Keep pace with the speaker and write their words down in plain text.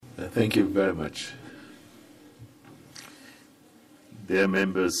Thank you very much. Dear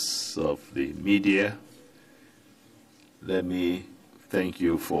members of the media, let me thank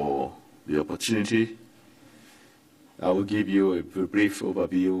you for the opportunity. I will give you a brief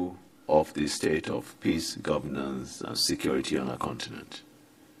overview of the state of peace, governance, and security on our continent.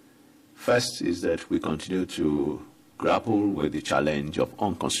 First is that we continue to grapple with the challenge of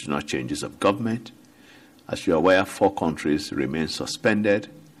unconstitutional changes of government. As you are aware, 4 countries remain suspended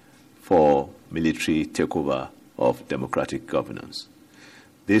for military takeover of democratic governance.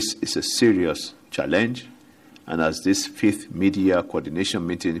 This is a serious challenge, and as this 5th media coordination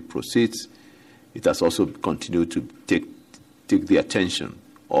meeting proceeds, it has also continued to take the attention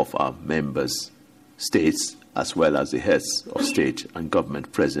of our members' states as well as the heads of state and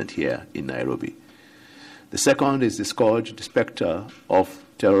government present here in Nairobi. The second is the scourge, the specter of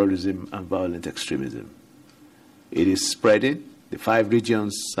terrorism and violent extremism. It is spreading. The 5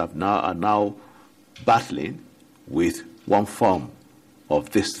 regions are now battling with one form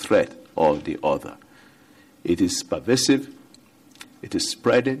of this threat or the other. It is pervasive, it is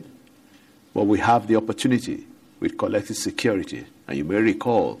spreading, but we have the opportunity with collective security. And you may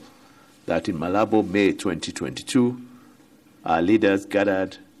recall that in Malabo, May 2022, our leaders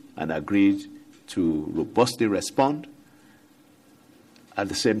gathered and agreed to robustly respond, at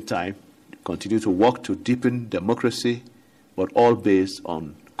the same time continue to work to deepen democracy, but all based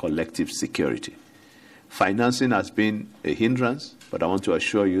on collective security. Financing has been a hindrance, but I want to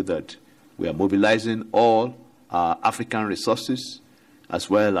assure you that we are mobilizing all our African resources as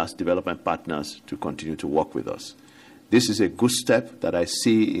well as development partners to continue to work with us. This is a good step that I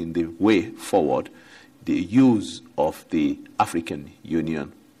see in the way forward, the use of the African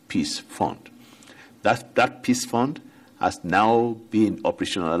Union Peace Fund. That Peace Fund has now been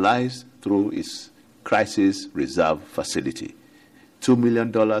operationalized through its Crisis Reserve Facility. $2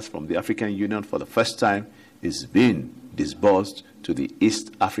 million from the African Union for the first time is being disbursed to the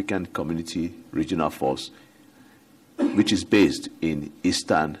East African Community Regional Force, which is based in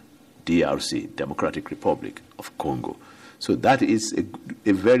Eastern DRC, Democratic Republic of Congo. So that is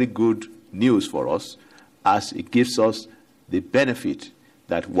a very good news for us, as it gives us the benefit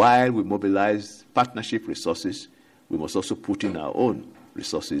that while we mobilize partnership resources, we must also put in our own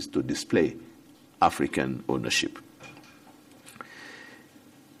resources to display African ownership.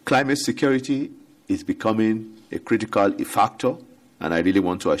 Climate security is becoming a critical factor, and I really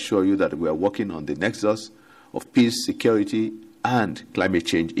want to assure you that we are working on the nexus of peace, security, and climate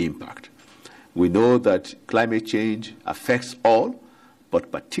change impact. We know that climate change affects all,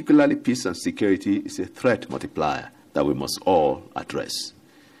 but particularly peace and security is a threat multiplier that we must all address.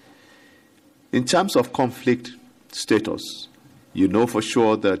 In terms of conflict status, you know for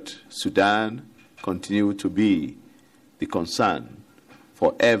sure that Sudan continues to be the concern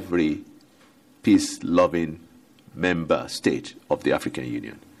for every peace-loving member state of the African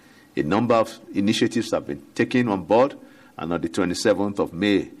Union. A number of initiatives have been taken on board, and on the 27th of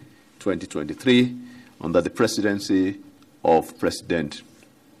May 2023, under the presidency of President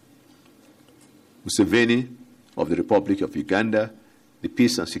Museveni of the Republic of Uganda, the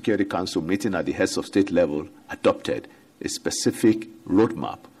Peace and Security Council meeting at the heads of state level adopted a specific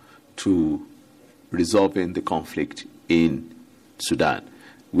roadmap to resolving the conflict in Sudan.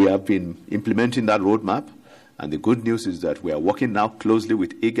 We have been implementing that roadmap, and the good news is that we are working now closely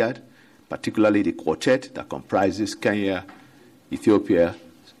with IGAD, particularly the quartet that comprises Kenya, Ethiopia,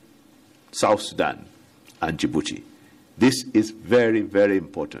 South Sudan, and Djibouti. This is very, very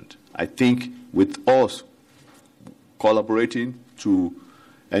important. I think with us collaborating to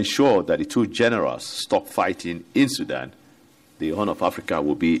ensure that the two generals stop fighting in Sudan, the Horn of Africa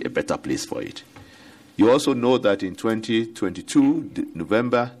will be a better place for it. You also know that in 2022,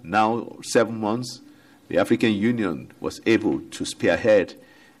 November, now 7 months, the African Union was able to spearhead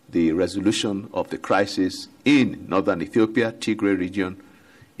the resolution of the crisis in northern Ethiopia, Tigray region,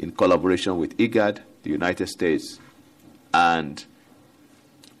 in collaboration with IGAD, the United States, and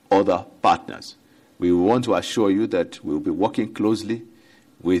other partners. We want to assure you that we will be working closely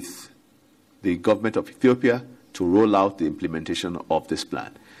with the government of Ethiopia to roll out the implementation of this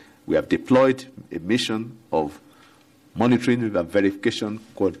plan. We have deployed a mission of monitoring and verification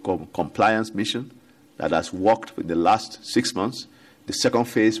called compliance mission that has worked in the last 6 months. The second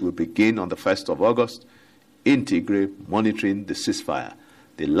phase will begin on the 1st of August in Tigray, monitoring the ceasefire.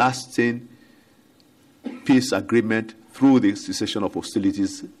 The lasting peace agreement through the cessation of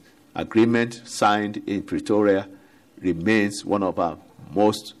hostilities agreement signed in Pretoria remains one of our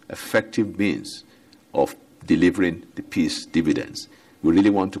most effective means of delivering the peace dividends. We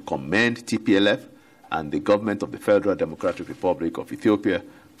really want to commend TPLF and the government of the Federal Democratic Republic of Ethiopia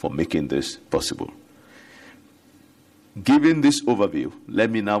for making this possible. Given this overview,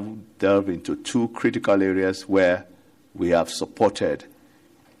 let me now delve into two critical areas where we have supported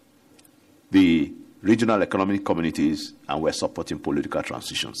the regional economic communities and we're supporting political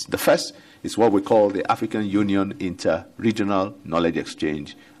transitions. The first is what we call the African Union Inter-Regional Knowledge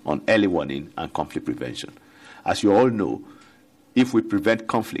Exchange on Early Warning and Conflict Prevention. As you all know, if we prevent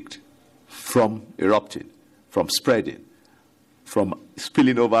conflict from erupting, from spreading, from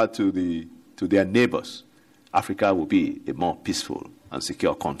spilling over to their neighbors, Africa will be a more peaceful and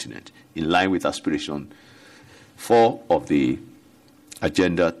secure continent, in line with Aspiration 4 of the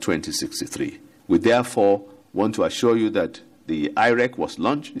Agenda 2063. We therefore want to assure you that the IREC was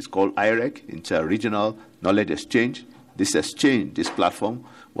launched. It's called IREC, Inter-Regional Knowledge Exchange. This exchange, this platform,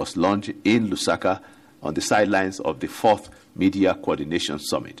 was launched in Lusaka on the sidelines of the 4th Media Coordination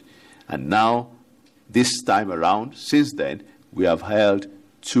Summit. And now, this time around, since then, we have held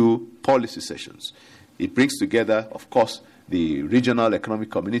 2 policy sessions. It brings together, of course, the regional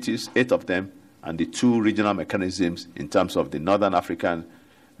economic communities, 8 of them, and the 2 regional mechanisms in terms of the Northern African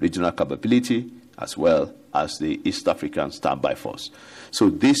regional capability, as well as the East African Standby Force. So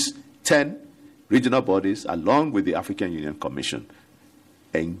these 10 regional bodies, along with the African Union Commission,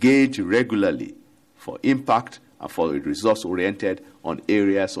 engage regularly for impact and for results-oriented on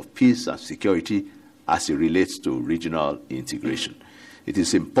areas of peace and security as it relates to regional integration. It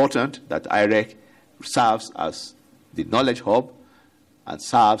is important that IREC serves as the knowledge hub and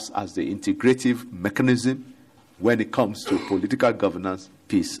serves as the integrative mechanism when it comes to political governance,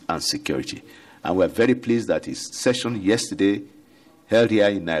 peace, and security. And we're very pleased that his session yesterday, held here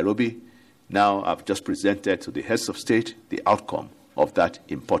in Nairobi, now I've just presented to the heads of state the outcome of that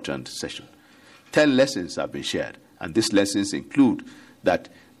important session. 10 lessons have been shared, and these lessons include that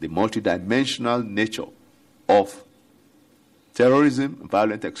the multidimensional nature of terrorism and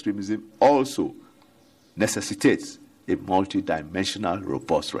violent extremism also necessitates a multidimensional,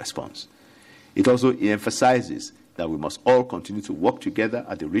 robust response. It also emphasizes that we must all continue to work together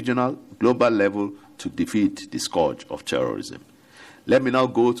at the regional, global level to defeat the scourge of terrorism. Let me now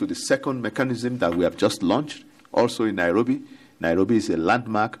go to the second mechanism that we have just launched, also in Nairobi. Nairobi is a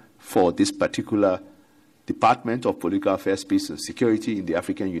landmark for this particular Department of Political Affairs, Peace and Security in the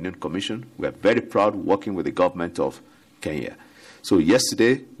African Union Commission. We are very proud working with the government of Kenya. So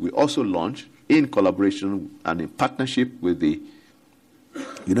yesterday, we also launched, in collaboration and in partnership with the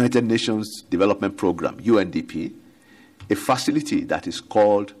United Nations Development Program, UNDP, a facility that is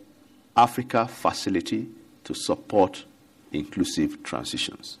called Africa Facility to Support Inclusive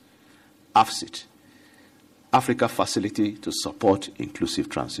Transitions, AFSIT, Africa Facility to Support Inclusive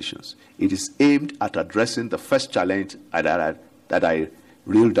Transitions. It is aimed at addressing the first challenge that I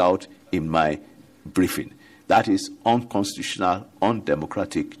reeled out in my briefing. That is unconstitutional,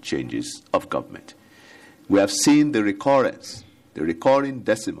 undemocratic changes of government. We have seen the recurrence, the recurring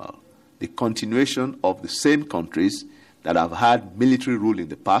decimal, the continuation of the same countries that have had military rule in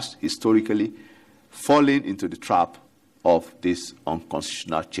the past, historically, falling into the trap of these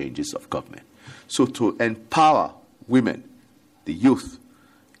unconstitutional changes of government. So to empower women, the youth,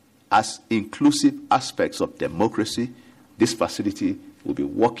 as inclusive aspects of democracy, this facility will be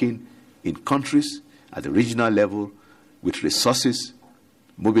working in countries at the regional level with resources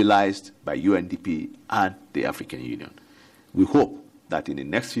mobilized by UNDP and the African Union. We hope that in the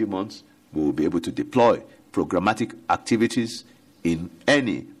next few months, we will be able to deploy programmatic activities in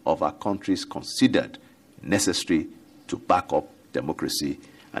any of our countries considered necessary to back up democracy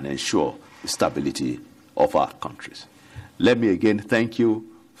and ensure the stability of our countries. Let me again thank you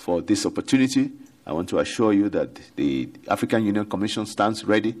for this opportunity. I want to assure you that the African Union Commission stands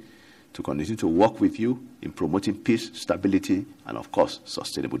ready to continue to work with you in promoting peace, stability, and, of course,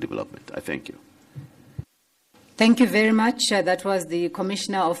 sustainable development. I thank you. Thank you very much. That was the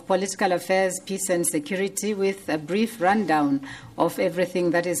Commissioner of Political Affairs, Peace and Security, with a brief rundown of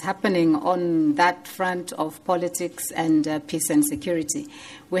everything that is happening on that front of politics and peace and security.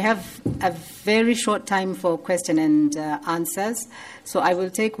 We have a very short time for question and answers. So I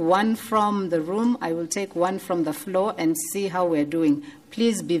will take one from the room, I will take one from the floor, and see how we're doing.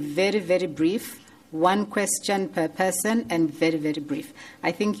 Please be very, very brief. One question per person and very, very brief.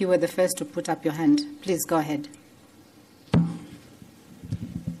 I think you were the first to put up your hand. Please go ahead.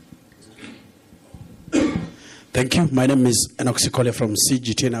 Thank you. My name is Bankole from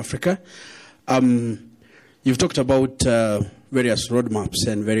CGT Africa. You've talked about various roadmaps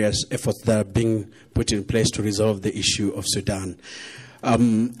and various efforts that are being put in place to resolve the issue of Sudan.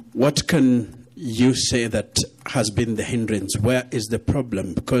 What can you say that has been the hindrance? Where is the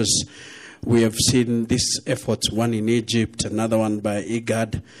problem? Because We have seen these efforts, one in Egypt, another one by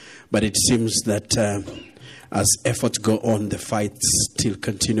IGAD, but it seems that as efforts go on, the fights still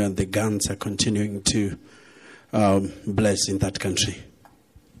continue and the guns are continuing to blaze in that country.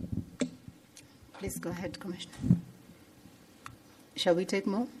 Please go ahead, Commissioner. Shall we take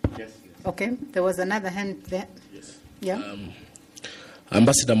more? Yes. Okay, there was another hand there. Yes. Yeah.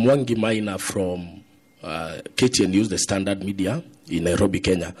 Ambassador Mwangi Maina from KTN News, the Standard Media in Nairobi,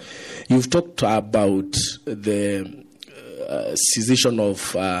 Kenya. You've talked about the cessation of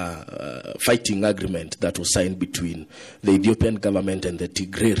fighting agreement that was signed between the Ethiopian government and the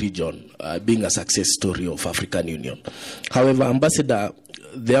Tigray region being a success story of African Union. However, Ambassador,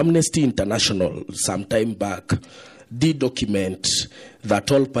 the Amnesty International some time back did document that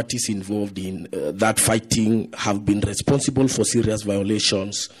all parties involved in that fighting have been responsible for serious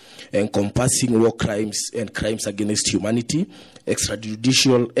violations encompassing war crimes and crimes against humanity,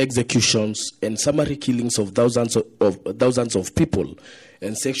 extrajudicial executions, and summary killings of thousands of people,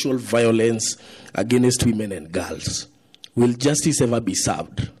 and sexual violence against women and girls. Will justice ever be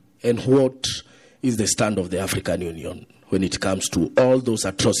served? And what is the stand of the African Union when it comes to all those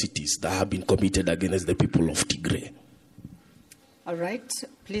atrocities that have been committed against the people of Tigray? All right.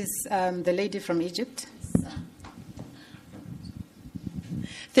 Please, the lady from Egypt.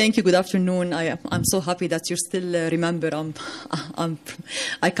 Thank you. Good afternoon. I'm so happy that you still remember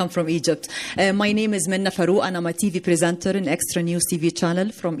I come from Egypt. My name is Minna Farouk, and I'm a TV presenter in Extra News TV channel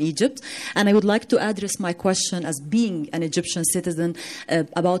from Egypt. And I would like to address my question as being an Egyptian citizen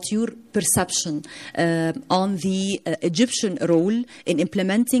about your perception on the Egyptian role in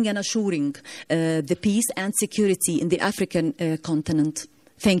implementing and assuring the peace and security in the African continent.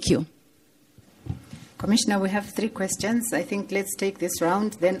 Thank you. Commissioner, we have 3 questions. I think let's take this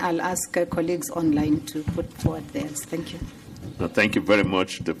round. Then I'll ask colleagues online to put forward theirs. Thank you. Thank you very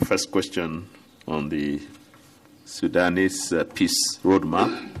much. The first question on the Sudanese peace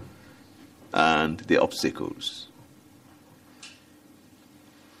roadmap and the obstacles.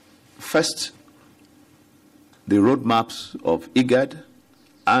 First, the roadmaps of IGAD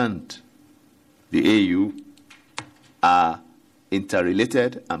and the AU are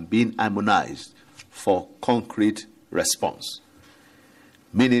interrelated and being harmonized for concrete response,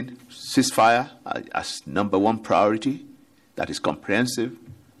 meaning ceasefire as number 1 priority, that is comprehensive,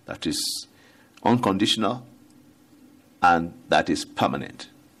 that is unconditional, and that is permanent.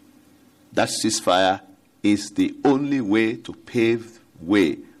 That ceasefire is the only way to pave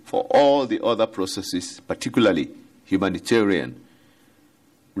way for all the other processes, particularly humanitarian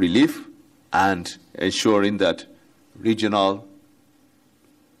relief and ensuring that regional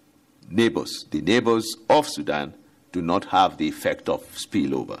neighbors, the neighbors of Sudan, do not have the effect of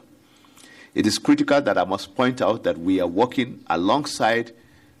spillover. It is critical that I must point out that we are working alongside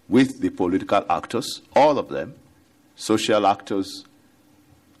with the political actors, all of them, social actors,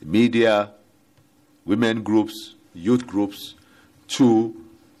 media, women groups, youth groups, to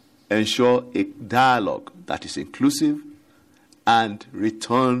ensure a dialogue that is inclusive and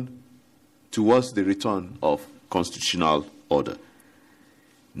towards the return of constitutional order.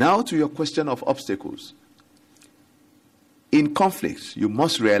 Now to your question of obstacles. In conflicts, you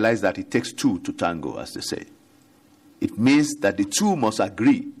must realize that it takes 2 to tango, as they say. It means that the 2 must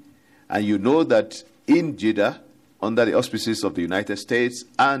agree. And you know that in Jeddah, under the auspices of the United States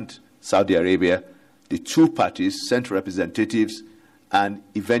and Saudi Arabia, the 2 parties sent representatives and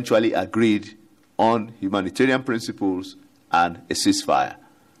eventually agreed on humanitarian principles and a ceasefire.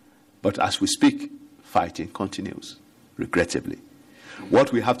 But as we speak, fighting continues, regrettably.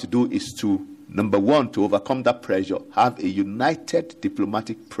 What we have to do is to, number 1, to overcome that pressure, have a united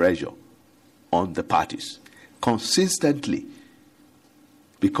diplomatic pressure on the parties consistently,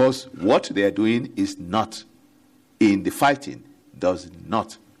 because what they are doing is not, in the fighting, does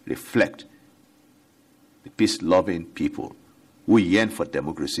not reflect the peace-loving people who yearn for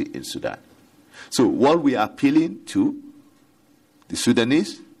democracy in Sudan. So what we are appealing to the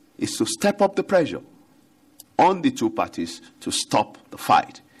Sudanese is to step up the pressure on the 2 parties to stop the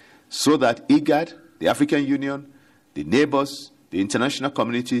fight, so that IGAD, the African Union, the neighbors, the international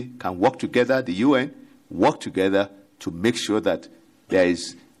community can work together, the UN, work together to make sure that there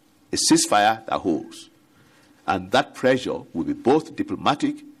is a ceasefire that holds. And that pressure will be both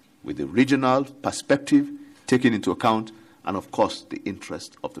diplomatic, with the regional perspective taken into account, and of course the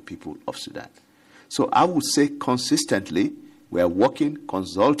interest of the people of Sudan. So I would say consistently we are working,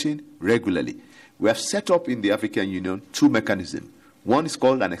 consulting regularly. We have set up in the African Union 2 mechanisms. One is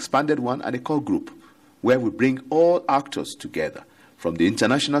called an expanded one and a core group, where we bring all actors together, from the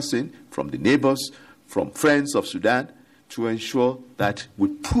international scene, from the neighbors, from friends of Sudan, to ensure that we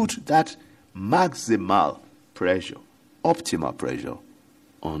put that maximal pressure, optimal pressure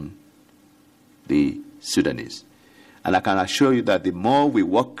on the Sudanese. And I can assure you that the more we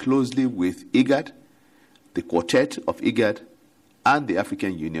work closely with IGAD, the quartet of IGAD, and the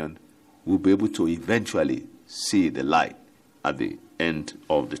African Union, we'll be able to eventually see the light at the end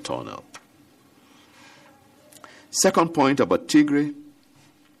of the tunnel. Second point about Tigray,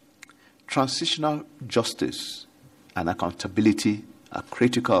 transitional justice and accountability are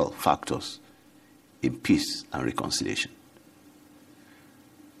critical factors in peace and reconciliation.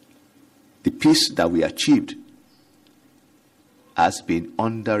 The peace that we achieved has been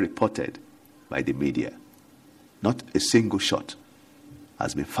underreported by the media. Not a single shot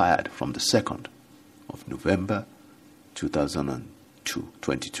has been fired from the 2nd of November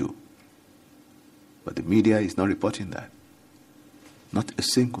 2022. But the media is not reporting that. Not a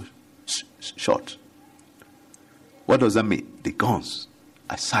single shot. What does that mean? The guns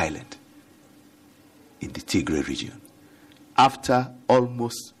are silent in the Tigray region. After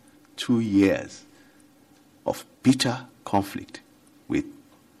almost 2 years of bitter conflict with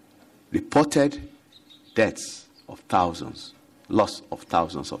reported deaths of thousands, loss of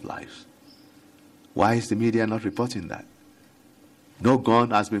thousands of lives. Why is the media not reporting that? No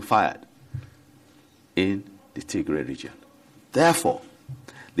gun has been fired in the Tigray region. Therefore,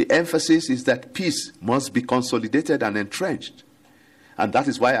 the emphasis is that peace must be consolidated and entrenched. And that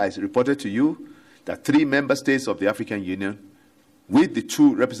is why I reported to you that 3 member states of the African Union, with the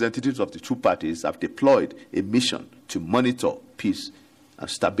 2 representatives of the 2 parties, have deployed a mission to monitor peace and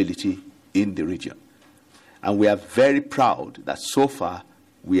stability in the region. And we are very proud that so far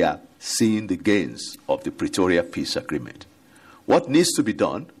we are seeing the gains of the Pretoria Peace Agreement. What needs to be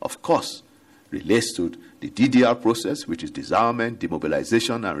done, of course, relates to the DDR process, which is disarmament,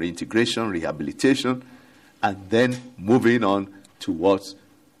 demobilization, and reintegration, rehabilitation, and then moving on towards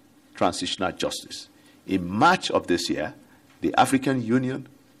transitional justice. In March of this year, the African Union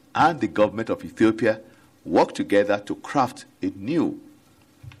and the government of Ethiopia worked together to craft a new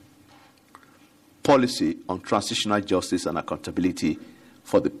policy on transitional justice and accountability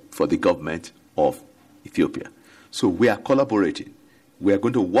for the government of Ethiopia. So we are collaborating. We are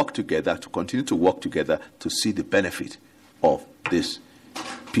going to work together, to continue to work together to see the benefit of this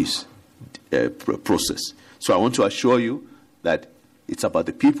peace process. So I want to assure you that it's about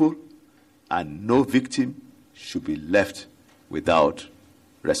the people, and no victim should be left without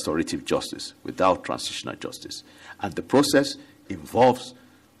restorative justice, without transitional justice. And the process involves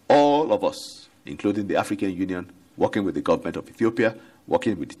all of us, including the African Union, working with the government of Ethiopia,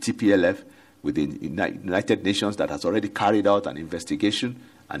 working with the TPLF, with the United Nations that has already carried out an investigation,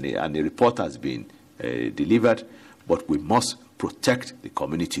 and a report has been delivered. But we must protect the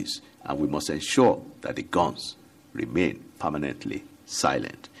communities, and we must ensure that the guns remain permanently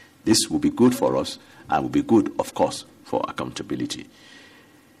silent. This will be good for us, and will be good, of course, for accountability.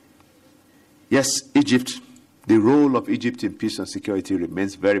 Yes, Egypt, the role of Egypt in peace and security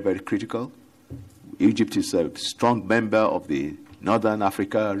remains very, very critical. Egypt is a strong member of the Northern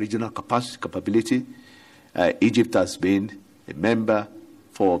Africa regional capability. Egypt has been a member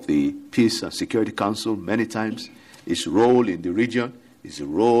for the Peace and Security Council many times. Its role in the region, its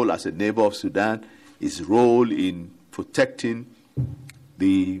role as a neighbor of Sudan, its role in protecting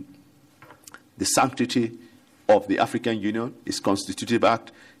the sanctity of the African Union, its constitutive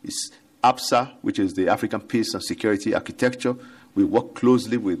act, its APSA, which is the African Peace and Security Architecture. We work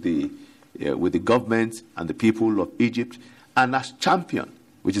closely with the government and the people of Egypt, and as champion,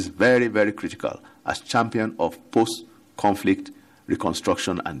 which is very, very critical, as champion of post-conflict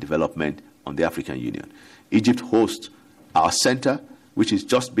reconstruction and development on the African Union. Egypt hosts our center, which is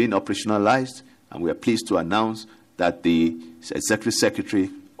just being operationalized, and we are pleased to announce that the Executive Secretary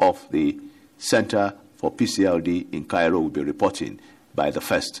of the Center for PCLD in Cairo will be reporting by the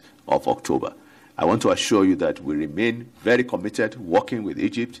 1st of October. I want to assure you that we remain very committed working with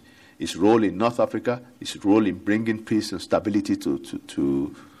Egypt, its role in North Africa, its role in bringing peace and stability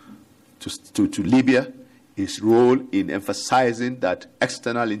to Libya, its role in emphasizing that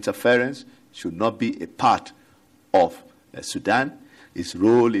external interference should not be a part of Sudan, its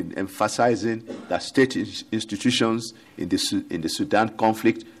role in emphasizing that state institutions in the Sudan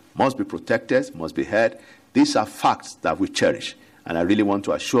conflict must be protected, must be heard. These are facts that we cherish. And I really want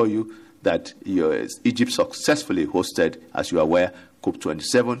to assure you that Egypt successfully hosted, as you are aware,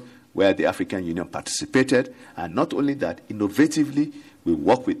 COP27, where the African Union participated. And not only that, innovatively, we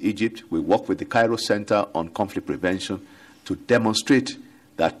work with Egypt, we work with the Cairo Center on Conflict Prevention to demonstrate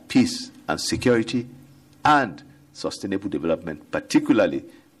that peace and security and sustainable development, particularly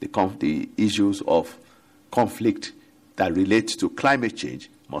the issues of conflict that relate to climate change,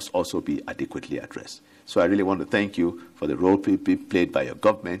 must also be adequately addressed. So I really want to thank you for the role played by your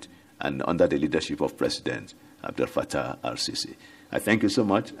government and under the leadership of President Abdel Fattah al-Sisi. I thank you so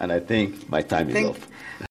much, and I think my time is up.